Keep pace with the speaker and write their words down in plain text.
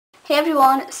Hey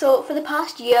everyone, so for the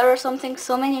past year or something,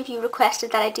 so many of you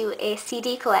requested that I do a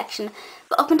CD collection,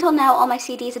 but up until now all my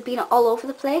CDs have been all over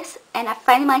the place, and I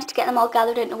finally managed to get them all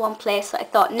gathered into one place, so I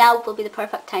thought now will be the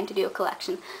perfect time to do a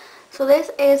collection. So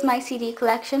this is my CD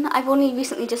collection. I've only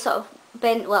recently just sort of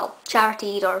been, well,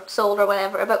 charitied or sold or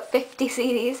whatever, about 50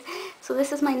 CDs, so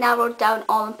this is my narrowed down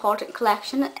all important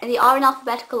collection. They are in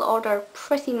alphabetical order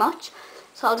pretty much,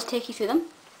 so I'll just take you through them.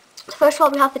 So first of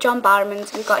all, we have the John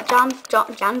Barrowmans. We've got John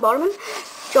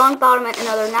Barrowman,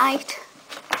 Another Night.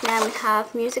 Then we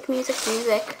have Music.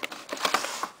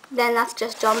 Then that's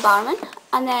just John Barrowman.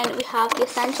 And then we have the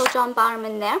Essential John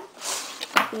Barrowman there.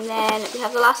 And then we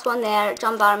have the last one there,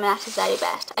 John Barrowman at his very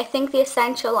best. I think the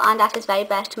Essential and At His Very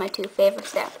Best are my two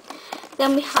favourites there.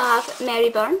 Then we have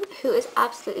Mary Byrne, who is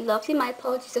absolutely lovely. My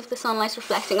apologies if the sunlight's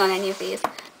reflecting on any of these.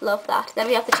 Love that. Then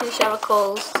we have the two Cheryl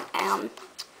Coles,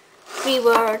 3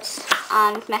 Words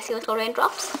and Messy Little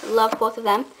Raindrops. Love both of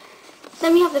them.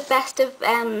 Then we have the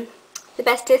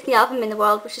best Disney album in the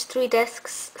world, which is 3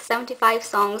 discs, 75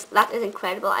 songs. That is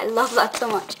incredible. I love that so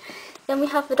much. Then we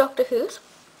have the Doctor Who's.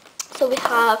 So we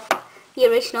have the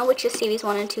original, which is series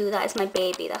 1 and 2. That is my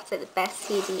baby. That's like the best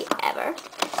CD ever.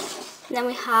 And then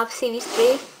we have series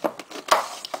 3,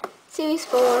 series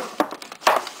 4,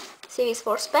 series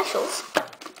 4 specials.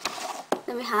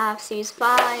 Then we have series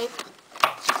 5.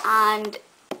 And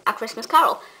A Christmas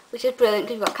Carol, which is brilliant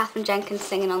because we've got Katherine Jenkins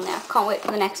singing on there. Can't wait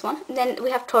for the next one. And then we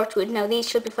have Torchwood. Now these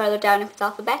should be further down if it's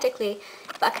alphabetically,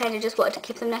 but I kind of just wanted to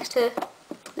keep them next to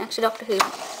Doctor Who.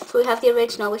 So we have the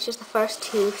original, which is the first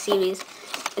 2 series,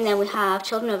 and then we have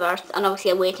Children of Earth, and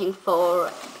obviously I'm waiting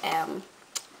for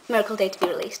Miracle Day to be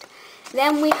released.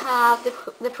 Then we have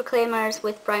the Proclaimers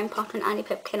with Brian Potter and Annie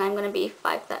Pipkin. I'm going to be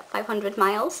 500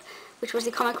 Miles, which was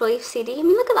the comic relief CD. I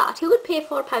mean, look at that. Who would pay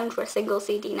 £4 for a single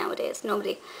CD nowadays?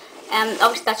 Nobody.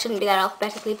 Obviously that shouldn't be there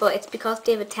alphabetically, but it's because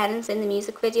David Tennant's in the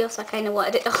music video, so I kind of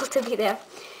wanted it all to be there.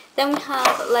 Then we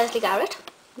have Lesley Garrett,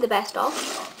 the best of.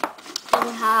 Then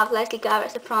we have Lesley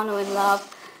Garrett, Soprano in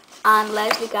Love, and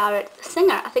Lesley Garrett,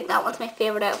 Singer. I think that one's my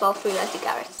favourite out of all 3 Lesley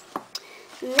Garretts.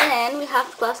 And then we have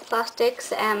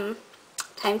Plastiks,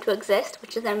 Time to Exist,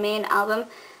 which is their main album.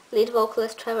 Lead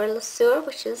vocalist Trevor Lesueur,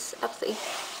 which is absolutely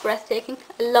breathtaking.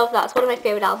 I love that. It's one of my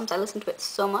favourite albums. I listen to it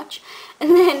so much.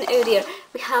 And then, oh dear,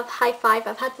 we have High Five.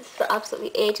 I've had this for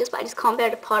absolutely ages, but I just can't bear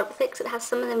to part with it because it has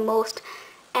some of the most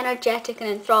energetic and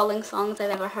enthralling songs I've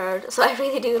ever heard. So I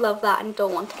really do love that and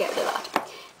don't want to get rid of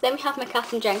that. Then we have my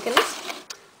Katherine Jenkins.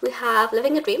 We have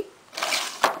Living a Dream.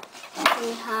 And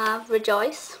we have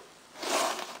Rejoice.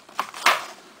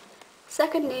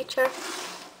 Second Nature.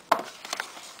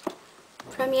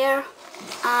 Premiere,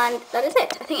 and that is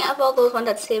it. I think out of all those ones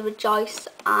I'd say Rejoice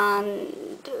and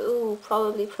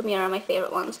probably Premiere are my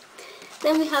favourite ones.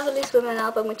 Then we have the Loose Women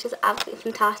album, which is absolutely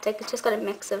fantastic. It's just got a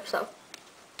mix of sort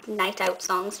of night out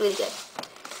songs, really good.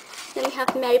 Then we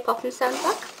have the Mary Poppins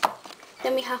soundtrack.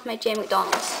 Then we have my Jane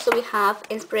McDonald's. So we have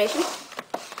Inspiration,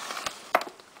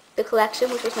 The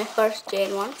Collection, which was my first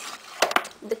Jane one.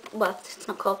 Well, it's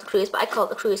not called The Cruise, but I call it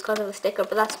The Cruise because of the sticker,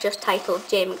 but that's just titled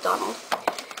Jane McDonald.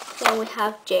 Then we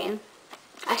have Jane.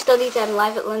 I studied them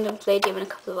live at London Palladium and a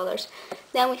couple of others.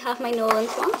 Then we have my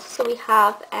Nolan's ones. So we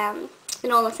have the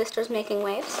Nolan sisters, Making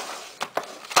Waves,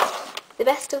 The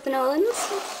Best of the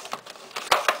Nolans,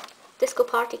 Disco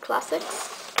Party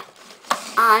Classics,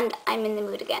 and I'm in the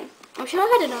Mood Again. I'm sure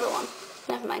I had another one.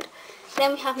 Never mind.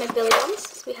 Then we have my Billy ones.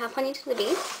 So we have Honey to the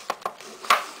Bee,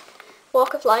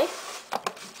 Walk of Life,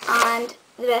 and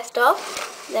The Best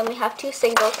Of. Then we have 2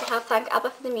 singles. We have Thank ABBA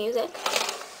for the Music,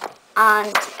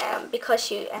 and Because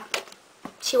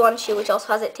She Wants You, which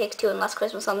also has It Takes Two and Last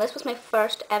Christmas on. This was my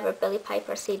first ever Billie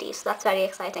Piper CD, so that's very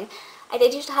exciting. I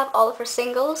did used to have all of her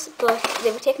singles, but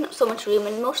they were taking up so much room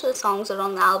and most of the songs are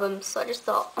on the album, so I just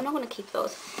thought, I'm not going to keep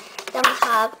those. Then we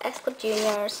have S Club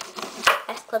Juniors,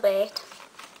 S Club 8, and,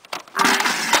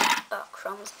 oh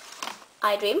crumbs,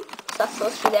 I Dream, so that's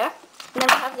those 3 there. And then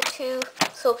we have the 2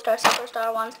 Soapstar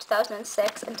Superstar ones,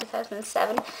 2006 and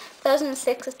 2007.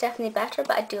 2006 is definitely better,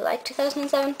 but I do like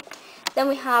 2007. Then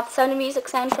we have Sound of Music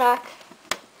soundtrack,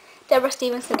 Deborah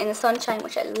Stevenson in the Sunshine,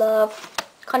 which I love,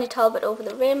 Connie Talbot Over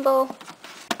the Rainbow,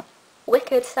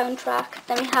 Wicked soundtrack.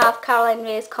 Then we have Caroline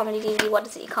Ray's comedy DVD, What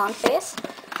Is It You Can't Face.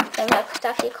 Then we have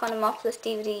Staffy Economopoulos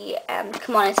DVD,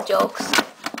 Come On It's Jokes.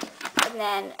 And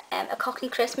then A Cockney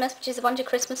Christmas, which is a bunch of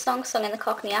Christmas songs sung in the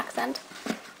Cockney accent.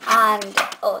 And,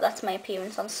 oh, that's my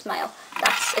appearance on Smile.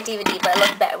 That's a DVD, but I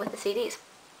look better with the CDs.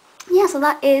 Yeah, so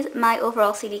that is my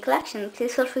overall CD collection.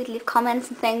 Please feel free to leave comments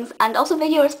and things, and also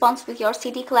video response with your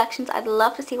CD collections. I'd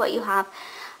love to see what you have.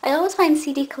 I always find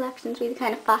CD collections really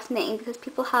kind of fascinating because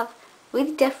people have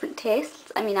really different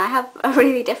tastes. I mean, I have a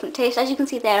really different taste. As you can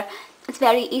see there, it's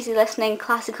very easy listening,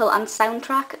 classical and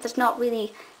soundtrack. There's not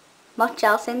really much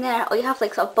else in there. Or you have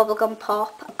like sort of bubblegum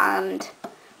pop and,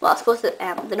 well, I suppose that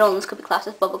the Nolans could be classed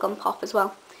as bubblegum pop as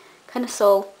well. Kind of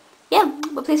soul. Yeah,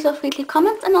 but please feel free to leave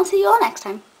comments and I'll see you all next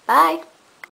time. Bye!